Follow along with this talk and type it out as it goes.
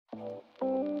What's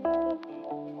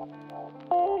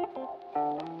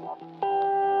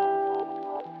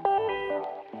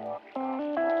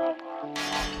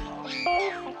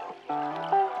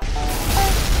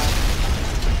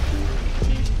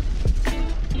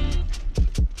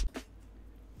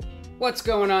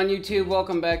going on, YouTube?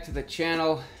 Welcome back to the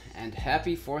channel and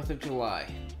happy 4th of July.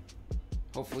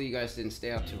 Hopefully you guys didn't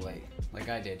stay up too late like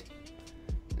I did.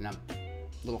 And I'm a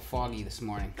little foggy this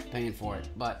morning, paying for it.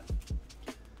 But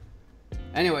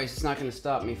anyways, it's not going to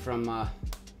stop me from my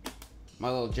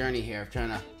little journey here of trying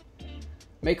to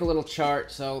make a little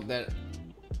chart so that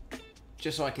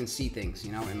just so I can see things,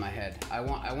 you know, in my head. I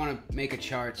want to make a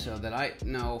chart so that I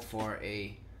know for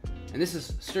and this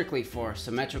is strictly for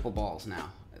symmetrical balls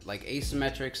now. Like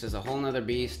asymmetrics is a whole nother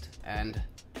beast, and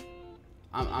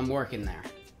I'm working there.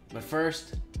 But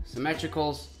first,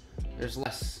 symmetricals, there's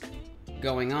less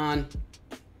going on,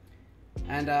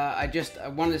 and I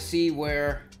wanted to see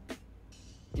where,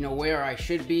 you know, where I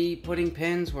should be putting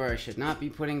pins, where I should not be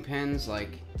putting pins,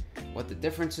 like what the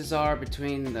differences are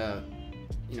between the,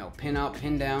 you know, pin up,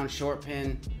 pin down, short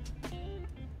pin.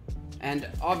 And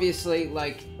obviously,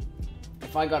 like,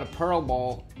 if I got a pearl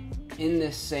ball in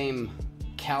this same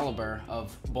caliber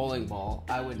of bowling ball,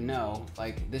 I would know,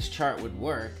 like, this chart would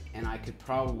work, and I could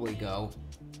probably go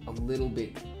a little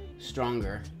bit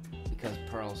stronger because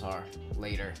pearls are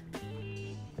later,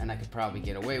 and I could probably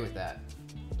get away with that.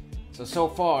 So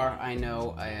far I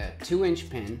know a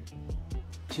 2-inch pin,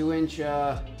 2-inch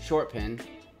short pin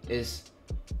is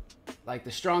like the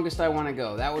strongest I want to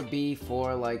go. That would be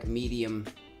for like medium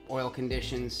oil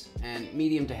conditions and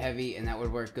medium to heavy, and that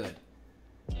would work good.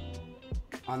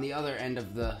 On the other end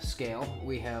of the scale,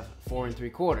 we have 4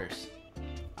 3/4.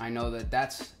 I know that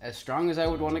that's as strong as I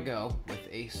would want to go with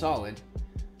a solid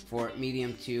for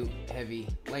medium to heavy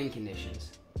lane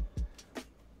conditions.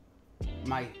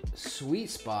 My sweet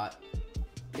spot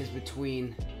is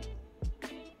between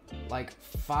like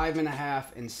 5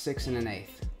 1/2 and 6 1/8.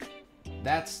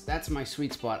 That's my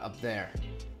sweet spot up there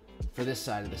for this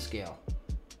side of the scale.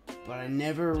 But I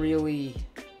never really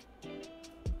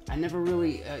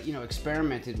you know,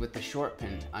 experimented with the short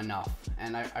pin enough,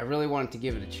 and I really wanted to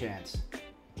give it a chance.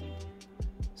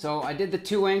 So I did the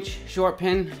 2-inch short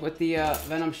pin with the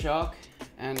Venom shock,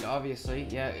 and obviously,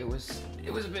 yeah, it was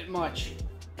a bit much.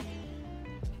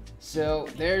 So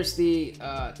there's the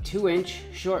 2-inch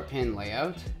short pin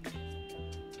layout.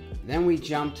 Then we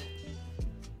jumped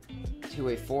to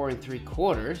a 4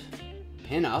 3/4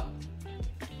 pin up,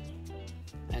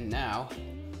 and now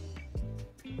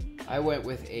I went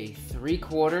with a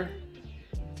 3/4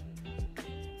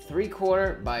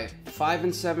 by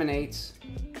 5 7/8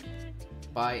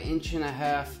 by 1.5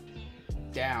 inches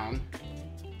down.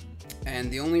 And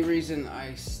the only reason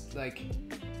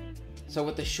so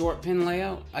with the short pin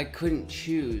layout, I couldn't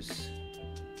choose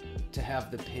to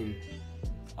have the pin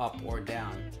up or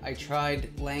down. I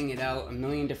tried laying it out a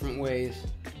million different ways,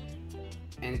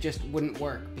 and it just wouldn't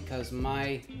work because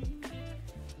my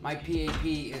PAP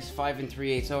is 5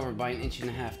 3/8 over by 1.5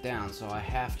 inches down, so I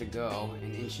have to go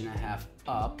 1.5 inches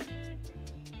up,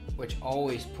 which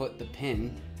always put the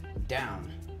pin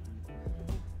down.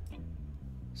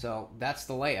 So that's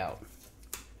the layout.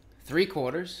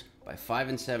 3/4 by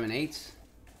 5 7/8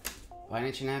 by 1.5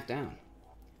 inches down.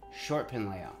 Short pin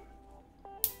layout.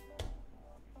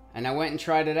 And I went and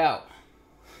tried it out.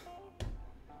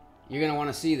 You're gonna want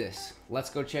to see this.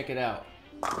 Let's go check it out.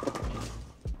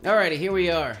 Alrighty, here we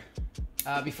are.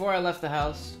 Before I left the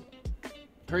house,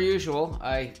 per usual,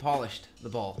 I polished the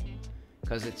ball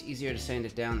because it's easier to sand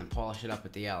it down than polish it up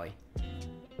at the alley.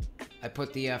 I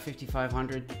put the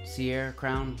 5500 Sierra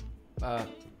Crown,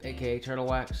 aka Turtle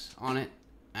Wax, on it,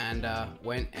 and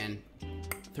went and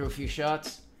threw a few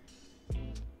shots,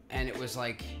 and it was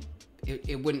like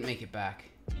it wouldn't make it back.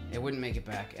 It wouldn't make it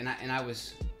back, and I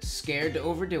was scared to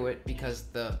overdo it because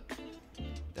the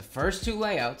first 2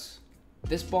 layouts,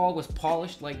 this ball was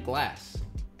polished like glass,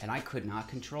 and I could not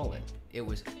control it. It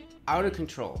was out of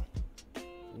control.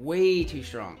 Way too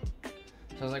strong.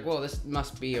 So I was like, whoa, this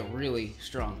must be a really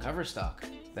strong cover stock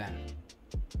then.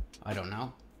 I don't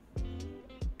know.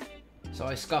 So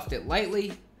I scuffed it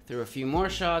lightly, threw a few more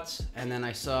shots, and then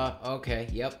I saw, okay,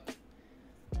 yep,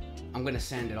 I'm gonna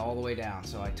sand it all the way down.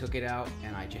 So I took it out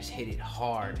and I just hit it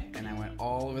hard, and I went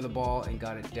all over the ball and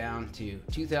got it down to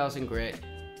 2000 grit,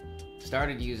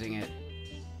 started using it,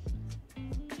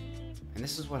 and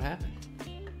this is what happened.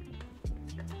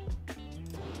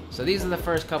 So these are the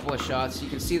first couple of shots. You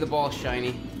can see the ball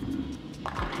shiny.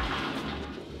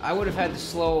 I would have had to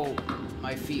slow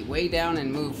my feet way down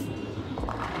and move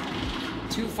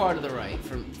too far to the right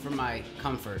for my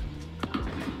comfort.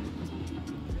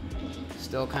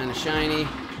 Still kind of shiny.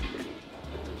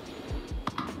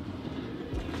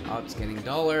 Oh, it's getting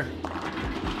duller.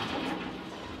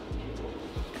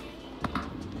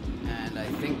 And I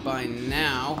think by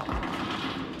now,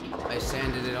 I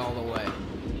sanded it all the way.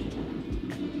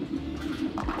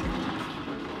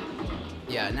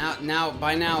 Yeah,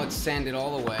 by now it's sanded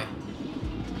all the way.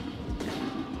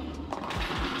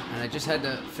 And I just had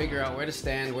to figure out where to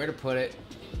stand, where to put it.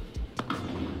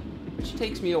 Which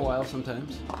takes me a while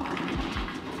sometimes.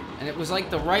 And it was like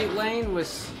the right lane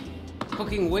was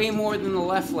hooking way more than the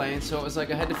left lane, so it was like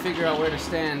I had to figure out where to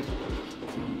stand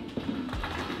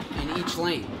in each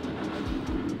lane.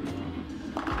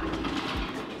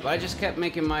 But I just kept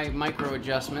making my micro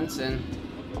adjustments, and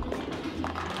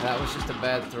that was just a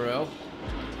bad throw.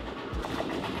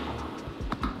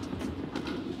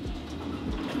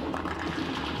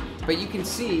 But you can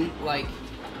see, like,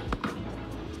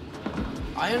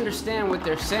 I understand what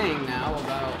they're saying now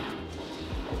about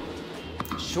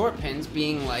short pins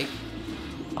being like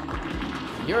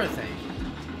urethane.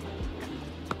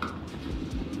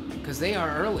 Because they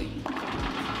are early.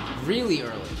 Really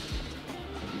early.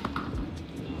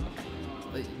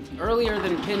 Like, earlier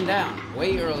than pin down.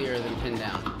 Way earlier than pin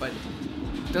down. But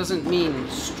doesn't mean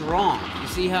strong. You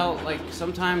see how, like,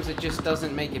 sometimes it just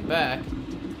doesn't make it back.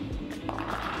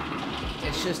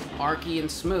 It's just archy and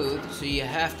smooth, so you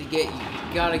have to you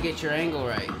gotta get your angle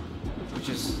right. Which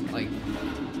is, like,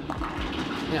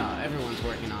 you know, everyone's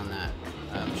working on that,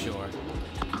 I'm sure.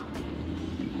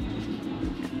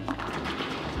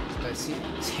 But see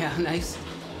how nice?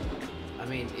 I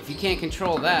mean, if you can't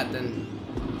control that, then,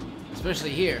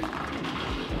 especially here.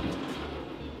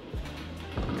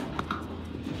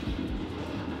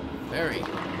 Very,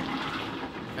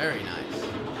 very nice.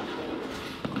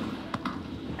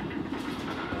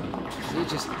 See,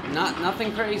 just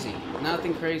nothing crazy.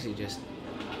 Nothing crazy, just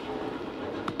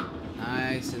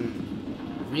nice and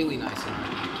really nice and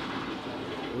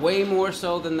archy. Way more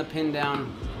so than the pin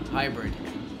down hybrid.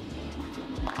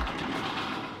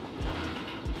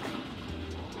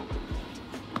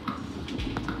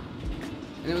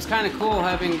 And it was kind of cool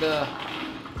having the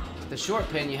short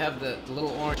pin. You have the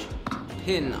little orange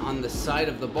pin on the side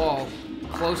of the ball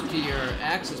close to your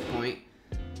axis point,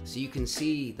 so you can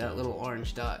see that little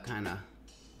orange dot, kind of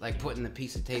like putting the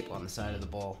piece of tape on the side of the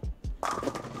ball.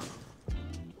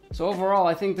 So overall,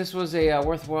 I think this was a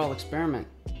worthwhile experiment.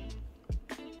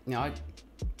 You know,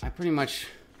 I pretty much,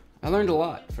 I learned a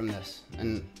lot from this,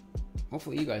 and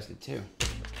hopefully you guys did too.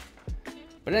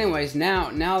 But anyways, now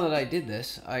that I did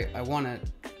this, I wanna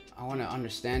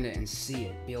understand it and see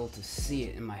it, be able to see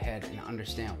it in my head and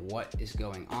understand what is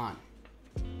going on.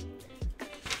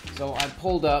 So I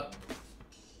pulled up,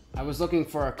 I was looking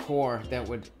for a core that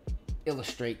would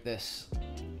illustrate this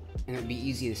and it would be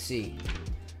easy to see.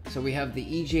 So we have the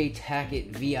EJ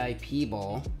Tackett VIP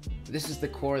ball. This is the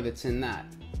core that's in that,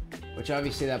 which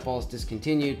obviously that ball is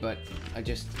discontinued, but I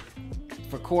just,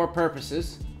 for core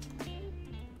purposes.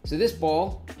 So this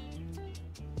ball,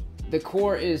 the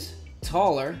core is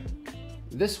taller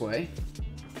this way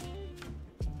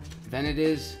than it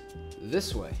is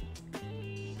this way.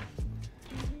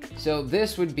 So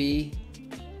this would be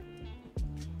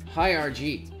high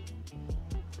RG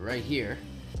right here.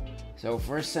 So if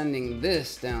we're sending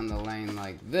this down the lane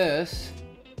like this,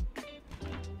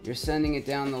 you're sending it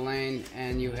down the lane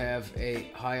and you have a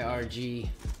high RG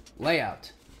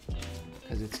layout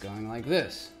because it's going like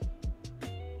this.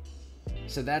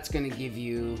 So that's going to give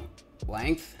you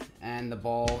length, and the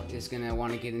ball is going to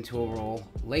want to get into a roll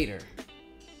later.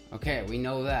 Okay, we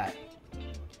know that.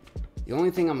 The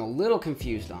only thing I'm a little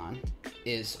confused on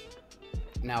is,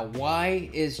 now why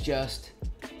is just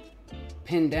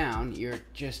pin down, you're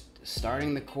just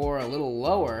starting the core a little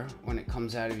lower when it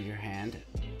comes out of your hand.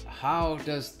 How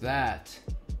does that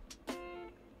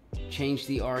change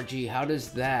the RG? How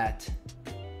does that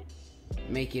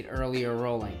make it earlier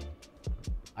rolling?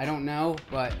 I don't know,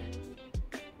 but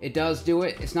it does do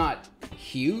it. It's not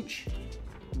huge,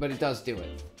 but it does do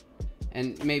it.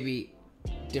 And maybe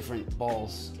different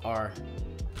balls are,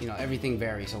 you know, everything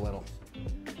varies a little.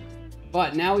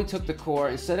 But now we took the core,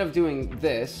 instead of doing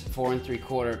this 4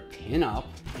 3/4 pin up,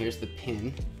 here's the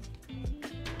pin.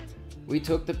 We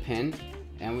took the pin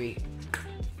and we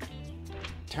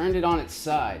turned it on its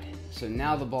side. So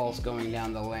now the ball's going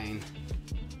down the lane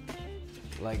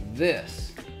like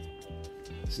this.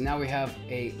 So now we have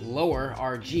a lower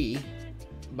RG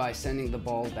by sending the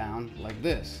ball down like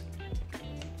this.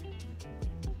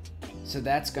 So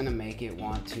that's gonna make it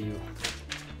want to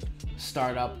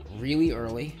start up really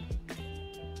early.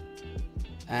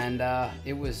 And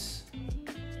it was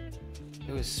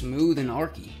smooth and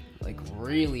archy, like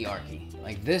really archy.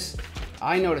 Like this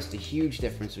I noticed a huge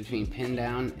difference between pin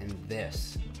down and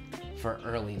this for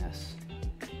earliness.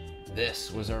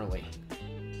 This was early.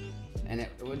 And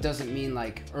it doesn't mean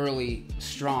like early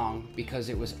strong, because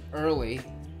it was early,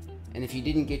 and if you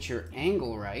didn't get your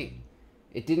angle right,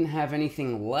 it didn't have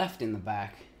anything left in the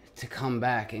back to come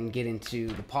back and get into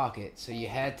the pocket. So you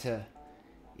had to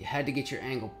get your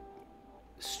angle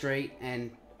straight and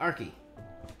archy.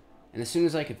 And as soon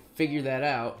as I could figure that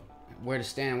out, where to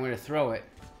stand, where to throw it,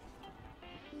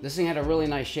 this thing had a really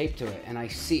nice shape to it. And I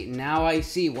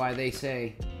see why they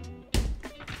say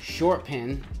short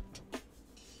pin,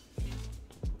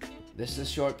 this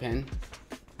is short pin,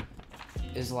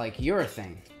 is like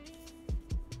urethane.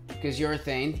 Because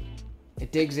urethane,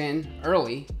 it digs in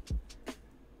early.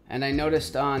 And I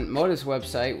noticed on Moda's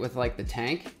website with like the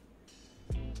tank,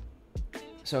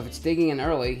 so if it's digging in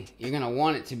early, you're gonna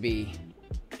want it to be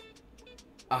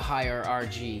a higher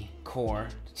RG core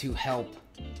to help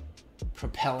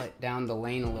propel it down the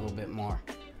lane a little bit more.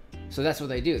 So that's what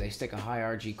they do. They stick a high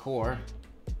RG core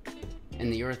in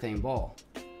the urethane ball.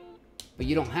 But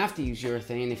you don't have to use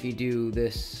urethane if you do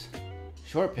this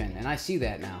short pin, and I see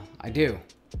that now. I do.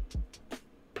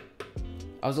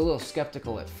 I was a little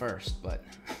skeptical at first, but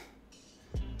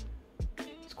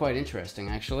it's quite interesting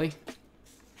actually.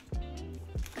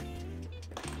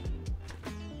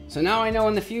 So now I know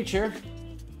in the future,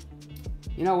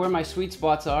 you know, where my sweet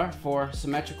spots are for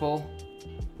symmetrical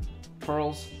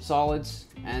pearls, solids,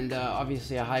 and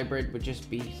obviously a hybrid would just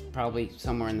be probably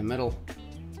somewhere in the middle.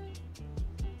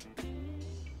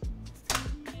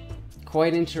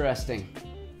 Quite interesting.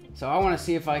 So I want to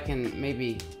see if I can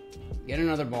maybe get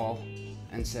another ball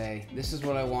and say, this is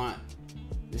what I want.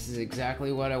 This is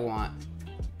exactly what I want.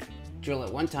 Drill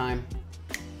it one time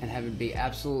and have it be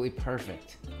absolutely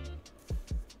perfect.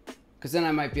 Because then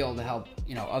I might be able to help,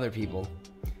 you know, other people.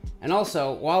 And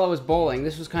also, while I was bowling,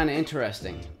 this was kind of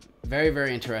interesting. Very,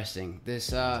 very interesting.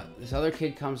 This other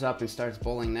kid comes up and starts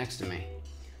bowling next to me.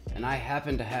 And I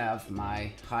happen to have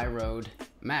my High Road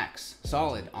Max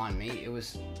Solid on me. It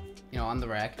was, you know, on the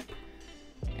rack.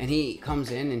 And he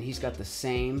comes in and he's got the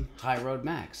same High Road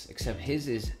Max, except his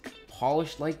is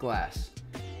polished like glass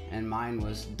and mine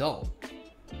was dull.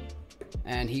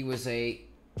 And he was a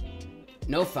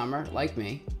no thumber like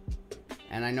me.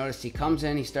 And I noticed he comes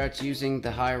in, he starts using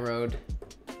the High Road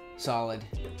Solid,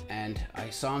 and I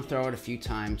saw him throw it a few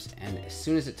times, and as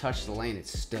soon as it touched the lane, it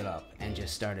stood up and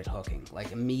just started hooking,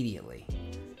 like immediately.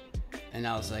 And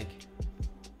I was like,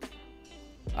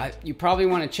 you probably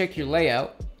want to check your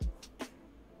layout.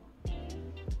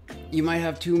 You might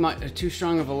have too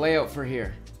strong of a layout for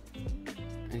here.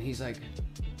 And he's like,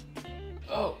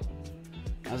 oh.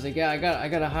 I was like, yeah, I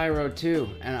got a High Road too,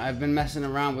 and I've been messing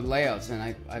around with layouts,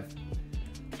 and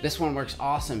this one works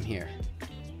awesome here.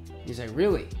 He's like,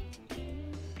 really?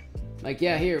 Like,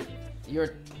 yeah, here,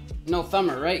 you're no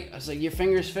thumber, right? I was like, your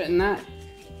fingers fit in that?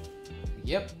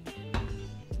 Yep.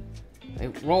 I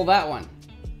roll that one.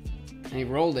 And he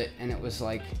rolled it, and it was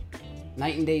like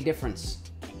night and day difference.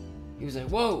 He was like,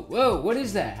 whoa, whoa, what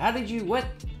is that? How did you, what?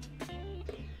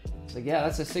 I was like, yeah,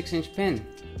 that's a 6-inch pin.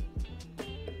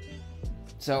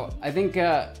 So I think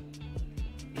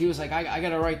he was like, I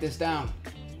gotta write this down.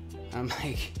 I'm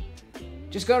like,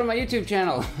 just go to my YouTube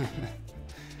channel.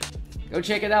 Go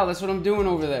check it out. That's what I'm doing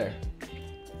over there.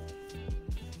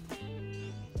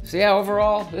 So yeah,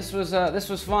 overall, this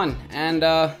was fun. And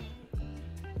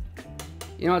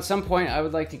you know, at some point, I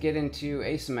would like to get into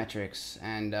asymmetrics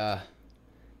and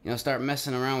you know, start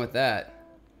messing around with that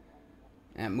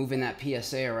and moving that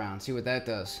PSA around, see what that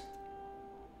does.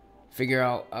 Figure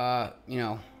out you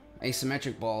know,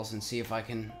 asymmetric balls and see if I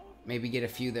can maybe get a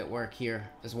few that work here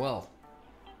as well.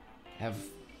 Have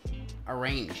a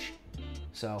range.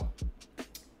 So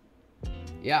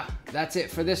yeah, that's it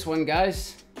for this one,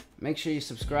 guys. Make sure you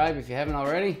subscribe if you haven't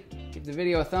already. Give the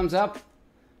video a thumbs up.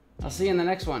 I'll see you in the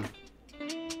next one.